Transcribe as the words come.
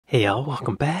Hey y'all,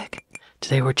 welcome back.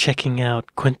 Today we're checking out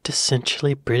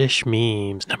Quintessentially British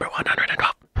Memes, number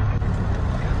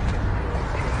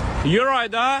 112. You're right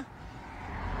there.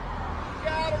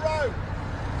 Get out of the road.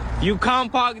 You can't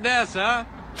park there, sir.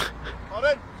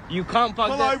 Pardon? You can't park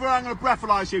Pull there. over, I'm going to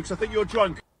breathalyse you because I think you're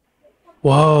drunk.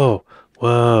 Whoa,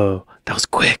 that was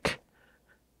quick.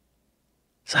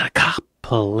 Is that a cop?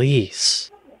 Police.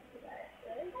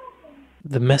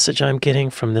 The message I'm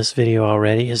getting from this video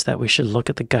already is that we should look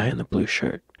at the guy in the blue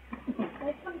shirt.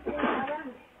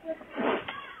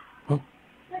 Oh.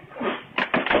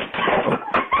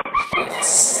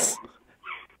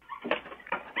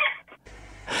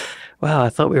 Wow, I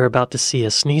thought we were about to see a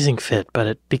sneezing fit, but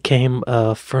it became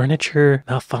a furniture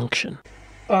malfunction.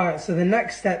 Alright, so the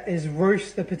next step is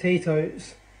roast the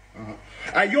potatoes.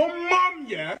 Your mum,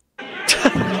 yeah?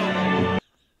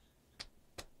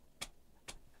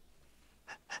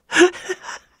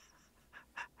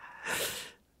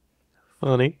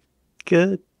 Funny.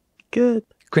 Good.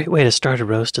 Great way to start a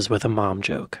roast is with a mom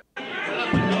joke.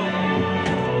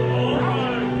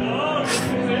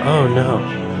 Oh no.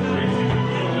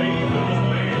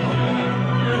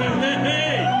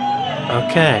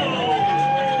 Okay.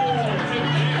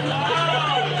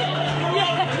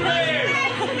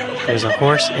 There's a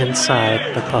horse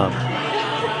inside the pub.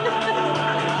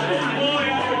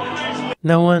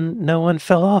 No one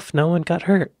fell off. No one got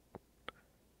hurt.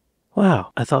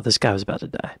 Wow, I thought this guy was about to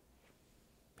die.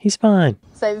 He's fine.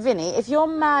 So, Vinny, if you're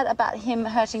mad about him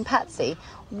hurting Patsy,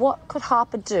 what could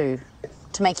Harper do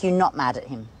to make you not mad at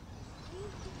him?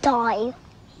 Die.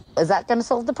 Is that going to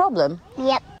solve the problem?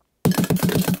 Yep.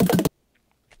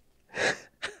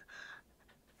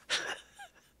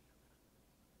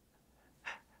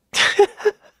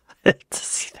 To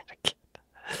see that again.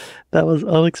 That was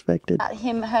unexpected. About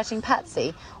him hurting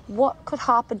Patsy, what could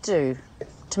Harper do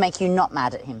to make you not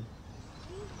mad at him?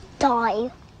 Die.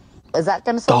 Is that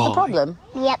going to solve the problem?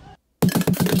 Yep.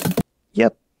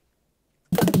 Yep.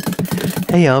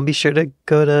 Hey y'all, be sure to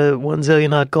go to 1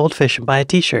 Zillion Odd Goldfish and buy a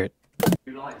t-shirt.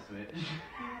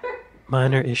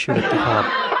 Minor issue with the hub.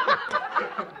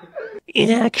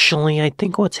 Actually, I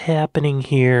think what's happening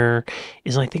here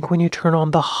is I think when you turn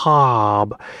on the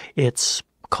hob, it's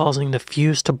causing the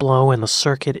fuse to blow and the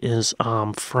circuit is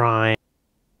frying.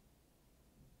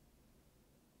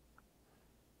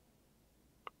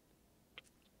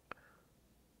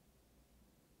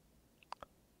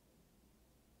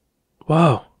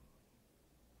 Whoa.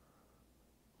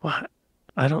 What?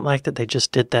 I don't like that they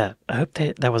just did that. I hope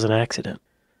that was an accident.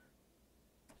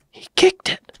 He kicked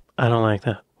it. I don't like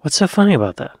that. What's so funny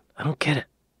about that? I don't get it.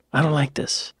 I don't like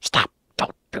this. Stop.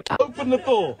 Don't. Open the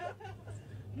door.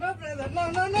 No, brother, no.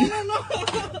 No.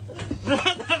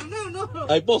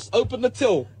 Hey, boss, open the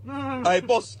till. Hey,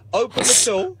 boss, open the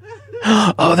till.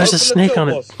 Oh, there's a snake on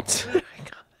it. Boss. I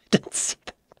didn't see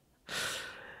that.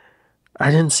 I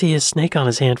didn't see his snake on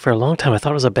his hand for a long time. I thought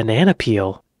it was a banana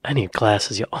peel. I need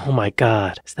glasses. Oh my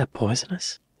god. Is that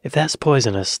poisonous? If that's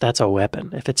poisonous, that's a weapon.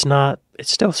 If it's not,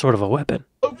 it's still sort of a weapon.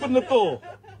 Open the door.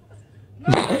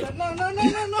 No.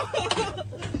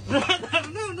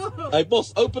 Hey,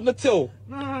 boss, open the till.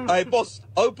 Hey, boss,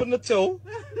 open the till.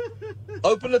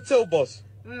 Open the till, boss.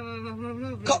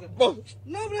 Cut, boss.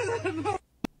 No.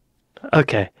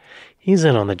 Okay. He's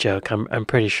in on the joke, I'm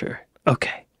pretty sure.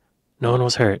 Okay. No one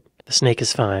was hurt. The snake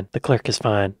is fine. The clerk is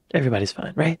fine. Everybody's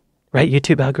fine, right? Right,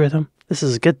 YouTube algorithm? This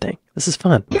is a good thing. This is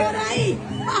fun.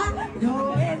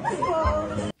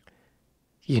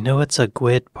 You know it's a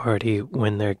gwid party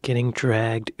when they're getting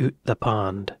dragged out the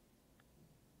pond.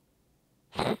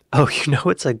 Oh, you know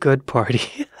it's a good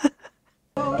party.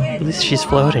 At least she's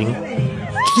floating.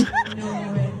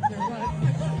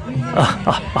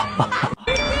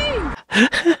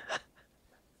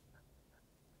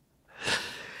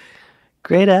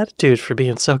 Great attitude for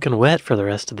being soaking wet for the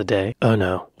rest of the day. Oh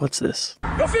no, what's this?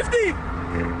 You're 15!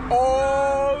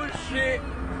 Oh, shit.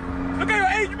 Look at your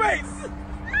age mates.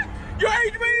 Your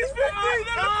age mate is 15.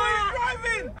 They're not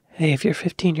driving. Hey, if you're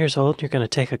 15 years old, you're gonna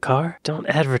take a car? Don't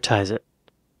advertise it.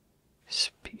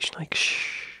 Speech like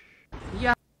shh.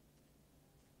 Yeah.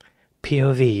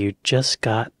 POV, you just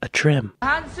got a trim.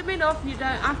 Handsome enough, you don't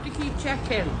have to keep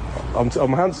checking. I'm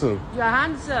handsome. You're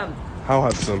handsome. How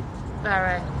handsome?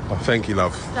 Very. Oh, thank you,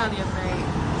 love. Stallion,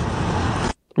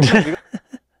 mate.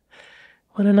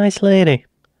 What a nice lady.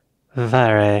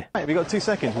 Very. Have you got 2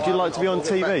 seconds? Would you like to be on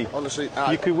TV? Honestly,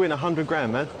 You could win 100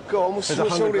 grand, man. go on, what's There's all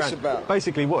 100 this grand. about?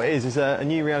 Basically, what it is a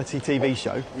new reality TV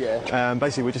show. Yeah.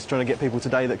 Basically, we're just trying to get people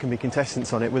today that can be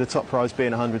contestants on it, with the top prize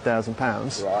being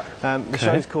 £100,000. Right. The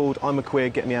show's called I'm a Queer,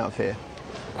 Get Me Out of Here.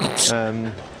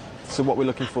 So what we're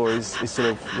looking for is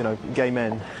sort of, you know, gay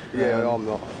men. Yeah, I'm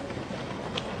not.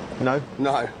 No?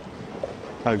 No.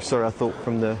 Oh, sorry, I thought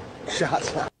from the...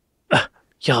 Shut up.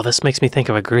 Y'all, this makes me think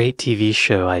of a great TV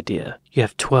show idea. You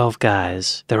have 12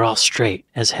 guys. They're all straight,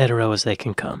 as hetero as they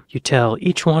can come. You tell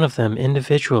each one of them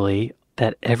individually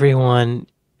that everyone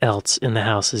else in the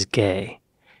house is gay,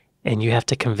 and you have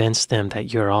to convince them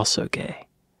that you're also gay.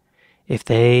 If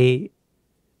they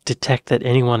detect that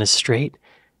anyone is straight,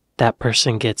 that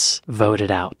person gets voted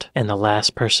out, and the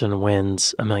last person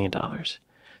wins $1 million.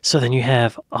 So then you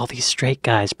have all these straight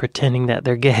guys pretending that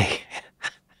they're gay.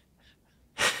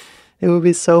 It would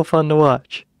be so fun to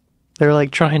watch. They're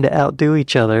like trying to outdo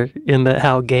each other in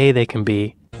how gay they can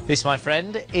be. This, my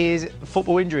friend, is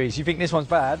football injuries. You think this one's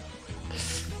bad?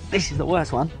 This is the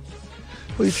worst one.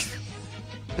 Look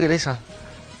at this one.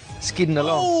 Skidding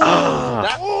along.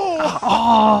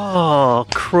 Oh,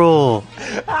 cruel.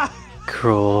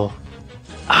 Cruel.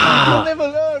 You'll never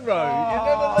learn, bro. You'll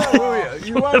never learn, will you?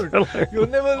 You won't. You'll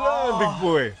never learn, big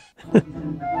boy.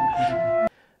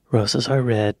 Roses are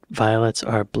red, violets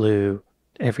are blue.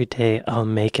 Every day I'll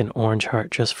make an orange heart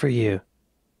just for you.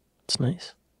 It's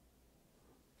nice.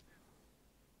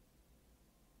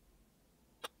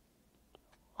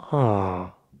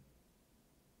 Oh.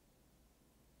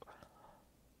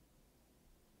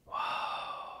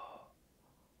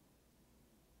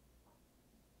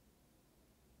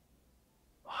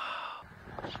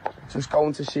 Just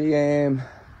going to see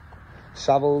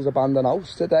Savills Abandoned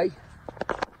House today.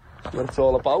 What it's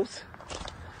all about.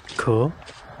 Cool.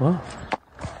 Whoa.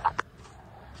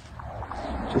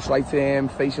 Just like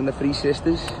facing the Three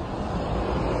Sisters.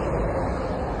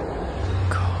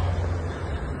 Cool.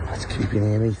 Let's keep you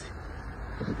near, mate.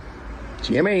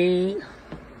 Jimmy!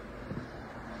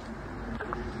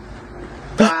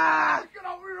 Ah!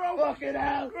 Fucking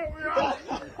hell!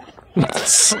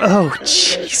 Oh,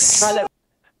 jeez.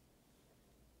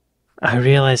 I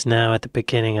realize now at the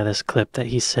beginning of this clip that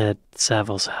he said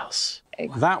Saville's house.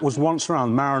 That was once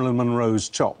around Marilyn Monroe's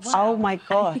chops. Oh my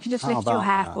God. You can just How lift your about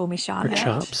hair that? for me, Her Charlotte.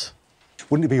 chops.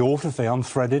 Wouldn't it be awful if they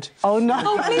unthreaded? Oh no.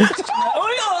 Richard!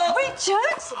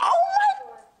 Oh my.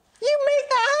 You made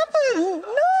that happen.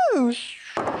 No.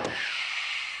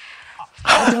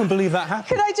 I don't believe that happened.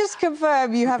 Could I just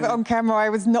confirm you have it on camera? I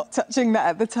was not touching that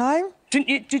at the time. Didn't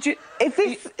you? Did you? Is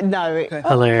this... No.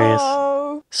 Hilarious.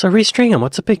 Oh. So restring him.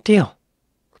 What's a big deal?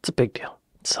 What's a big deal?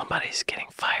 Somebody's getting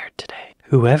fired today.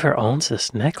 Whoever owns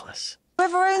this necklace.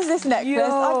 Whoever owns this necklace, I've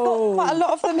got quite a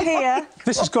lot of them here.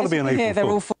 This has got to be an Here, they're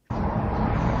April all Fool.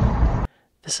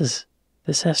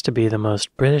 This has to be the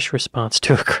most British response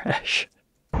to a crash.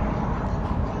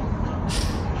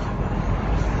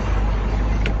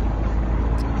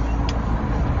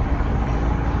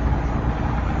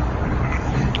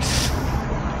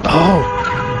 Oh!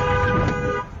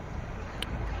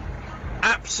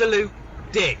 Absolute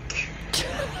dick.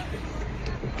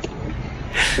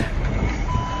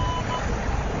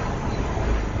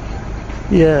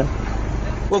 Yeah.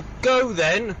 Well, go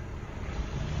then.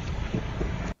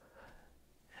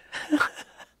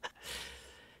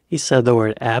 He said the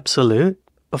word absolute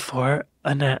before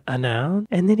a noun,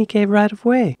 and then he gave right of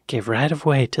way. Gave right of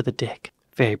way to the dick.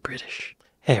 Very British.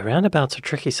 Hey, roundabouts are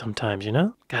tricky sometimes, you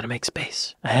know? Gotta make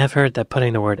space. I have heard that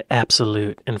putting the word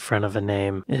absolute in front of a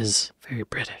name is very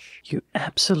British. You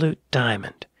absolute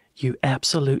diamond. You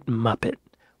absolute muppet.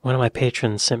 One of my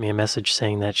patrons sent me a message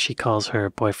saying that she calls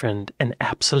her boyfriend an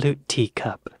absolute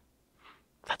teacup.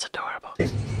 That's adorable.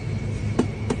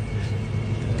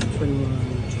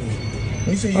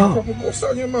 You see, you proper got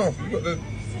something in your mouth. You got the,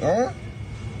 huh?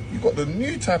 You got the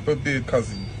new type of beard,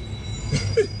 cousin.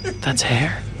 That's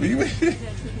hair? You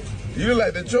look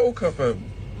like the Joker, fam.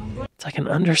 It's like an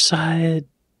underside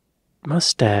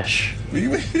mustache.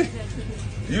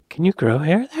 Can you grow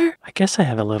hair there? I guess I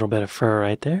have a little bit of fur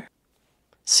right there.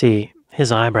 See,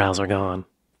 his eyebrows are gone.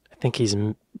 I think he's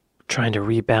trying to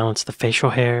rebalance the facial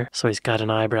hair, so he's got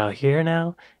an eyebrow here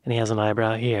now, and he has an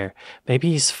eyebrow here.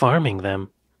 Maybe he's farming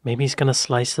them. Maybe he's gonna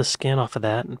slice the skin off of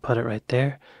that and put it right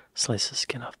there. Slice the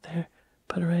skin off there,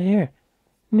 put it right here.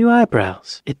 New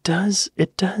eyebrows. It does.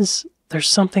 There's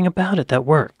something about it that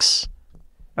works.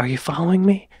 Are you following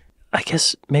me? I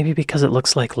guess maybe because it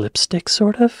looks like lipstick,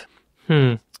 sort of?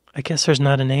 I guess there's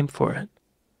not a name for it.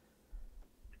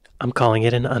 I'm calling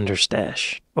it an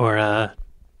understash. Or a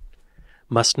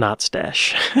must not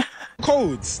stash.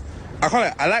 Codes.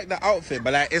 I like the outfit,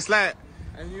 but like, it's like...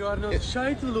 And you are not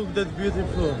shy to look that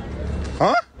beautiful.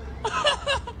 Huh?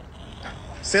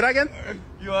 Say that again?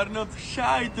 You are not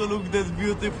shy to look that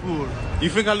beautiful. You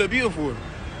think I look beautiful?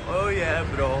 Oh yeah,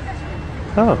 bro.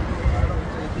 Oh.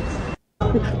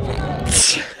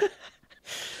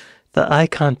 The eye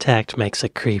contact makes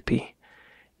it creepy.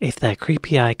 If that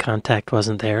creepy eye contact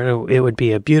wasn't there, it would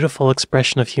be a beautiful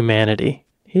expression of humanity.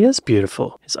 He is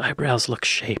beautiful. His eyebrows look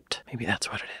shaped. Maybe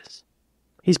that's what it is.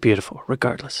 He's beautiful,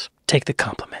 regardless. Take the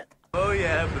compliment. Oh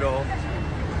yeah, bro.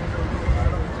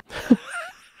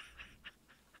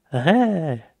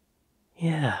 Hey.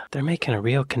 Yeah, they're making a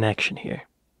real connection here.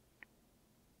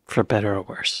 For better or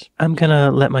worse. I'm gonna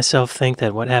let myself think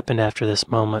that what happened after this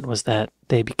moment was that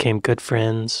they became good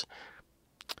friends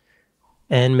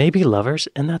and maybe lovers,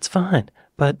 and that's fine.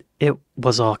 But it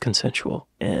was all consensual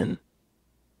and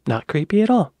not creepy at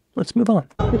all. Let's move on.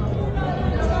 Why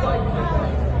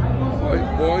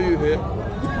are you here?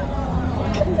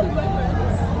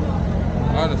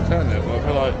 I understand that, but I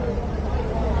feel like...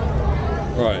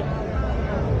 Right.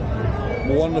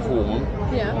 Wonderful woman.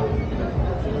 Yeah.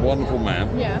 Wonderful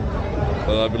man. Yeah.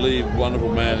 But I believe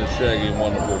wonderful man is shagging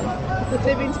wonderful woman. But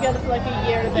they've been together for like a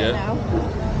year and a bit now.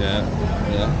 Yeah.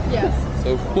 Yeah. Yes.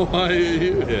 So why are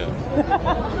you here?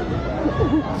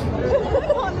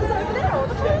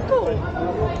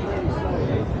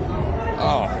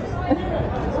 Oh.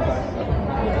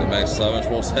 That makes so much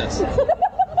more sense.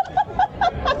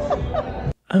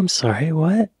 I'm sorry,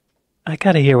 what? I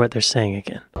gotta hear what they're saying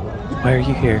again. Why are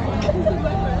you here?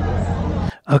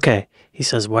 Okay, he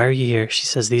says, why are you here? She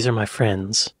says, these are my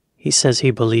friends. He says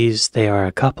he believes they are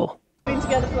a couple. Been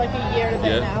together for like a year and a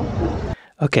bit now.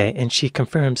 Okay, and she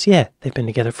confirms, yeah, they've been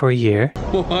together for a year.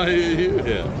 Why are you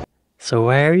here? So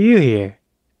why are you here?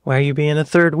 Why are you being a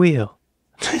third wheel?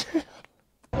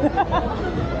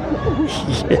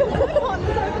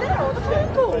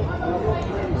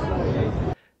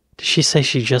 Did she say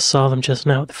she just saw them just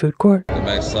now at the food court? That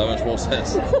makes so much more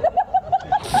sense.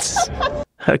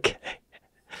 Okay.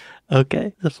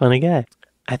 Okay, he's a funny guy.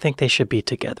 I think they should be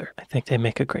together. I think they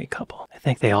make a great couple. I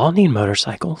think they all need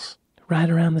motorcycles. Ride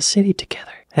around the city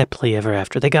together. Happily ever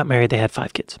after. They got married, they had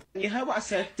 5 kids. You heard what I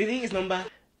said? Delete his number.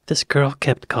 This girl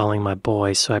kept calling my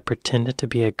boy, so I pretended to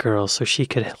be a girl so she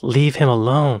could leave him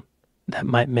alone. That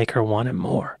might make her want him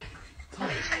more.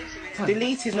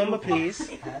 Delete his number, please.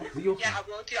 Yeah, I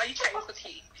will do. Are you chatting for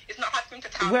tea? It's not hard for him to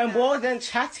tell. We're more than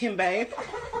chatting, babe.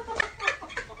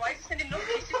 Why is he sending no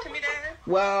kisses to me then?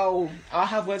 Well, I'll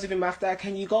have words with him after.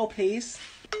 Can you go, please?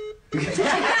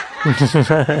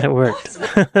 It worked.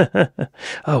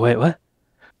 Oh, wait, what?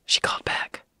 She called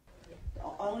back.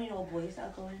 Only no boys are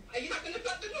going. Are you not going to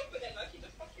block the number then, like you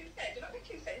just fucking said? You're not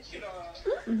making sense, you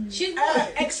know. She's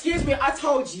excuse me, I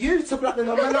told you to block the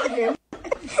number, not him.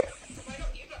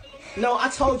 No, I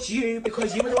told you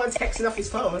because you were the one texting off his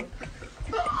phone.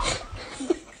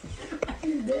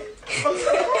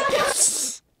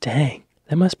 Dang,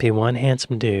 there must be one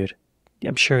handsome dude.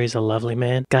 I'm sure he's a lovely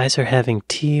man. Guys are having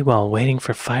tea while waiting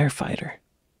for firefighter.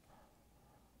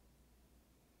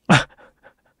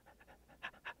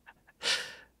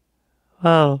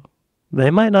 Well,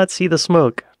 they might not see the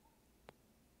smoke.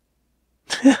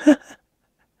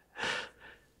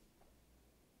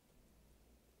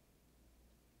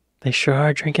 They sure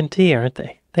are drinking tea, aren't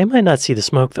they? They might not see the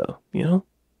smoke, though, you know?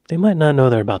 They might not know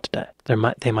they're about to die.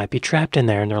 They might be trapped in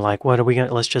there, and they're like, what are we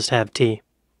gonna... Let's just have tea.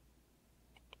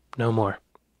 No more.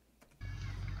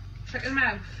 Shut your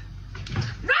mouth.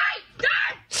 Right!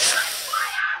 Done!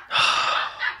 Oh,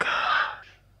 God.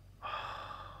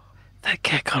 That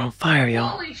cat caught on fire,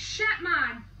 y'all. Holy shit,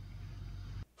 man!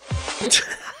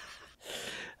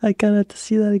 I gotta have to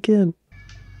see that again.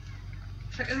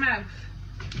 Shut your mouth.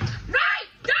 Right!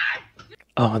 Done!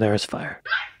 Oh, there was fire.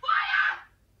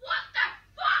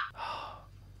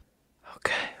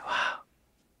 Okay, wow.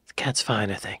 The cat's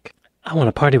fine, I think. I want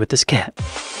to party with this cat.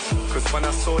 When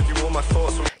I saw you, all my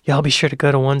thoughts were... Y'all be sure to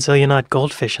go to 1zillionod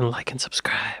Goldfish and like and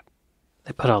subscribe.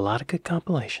 They put out a lot of good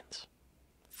compilations.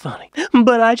 Funny.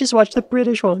 But I just watched the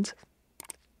British ones.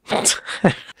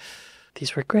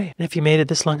 These were great. And if you made it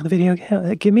this long in the video,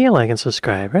 give me a like and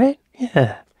subscribe, right?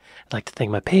 Yeah. I'd like to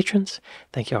thank my patrons.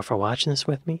 Thank you all for watching this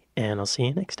with me, and I'll see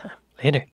you next time. Later.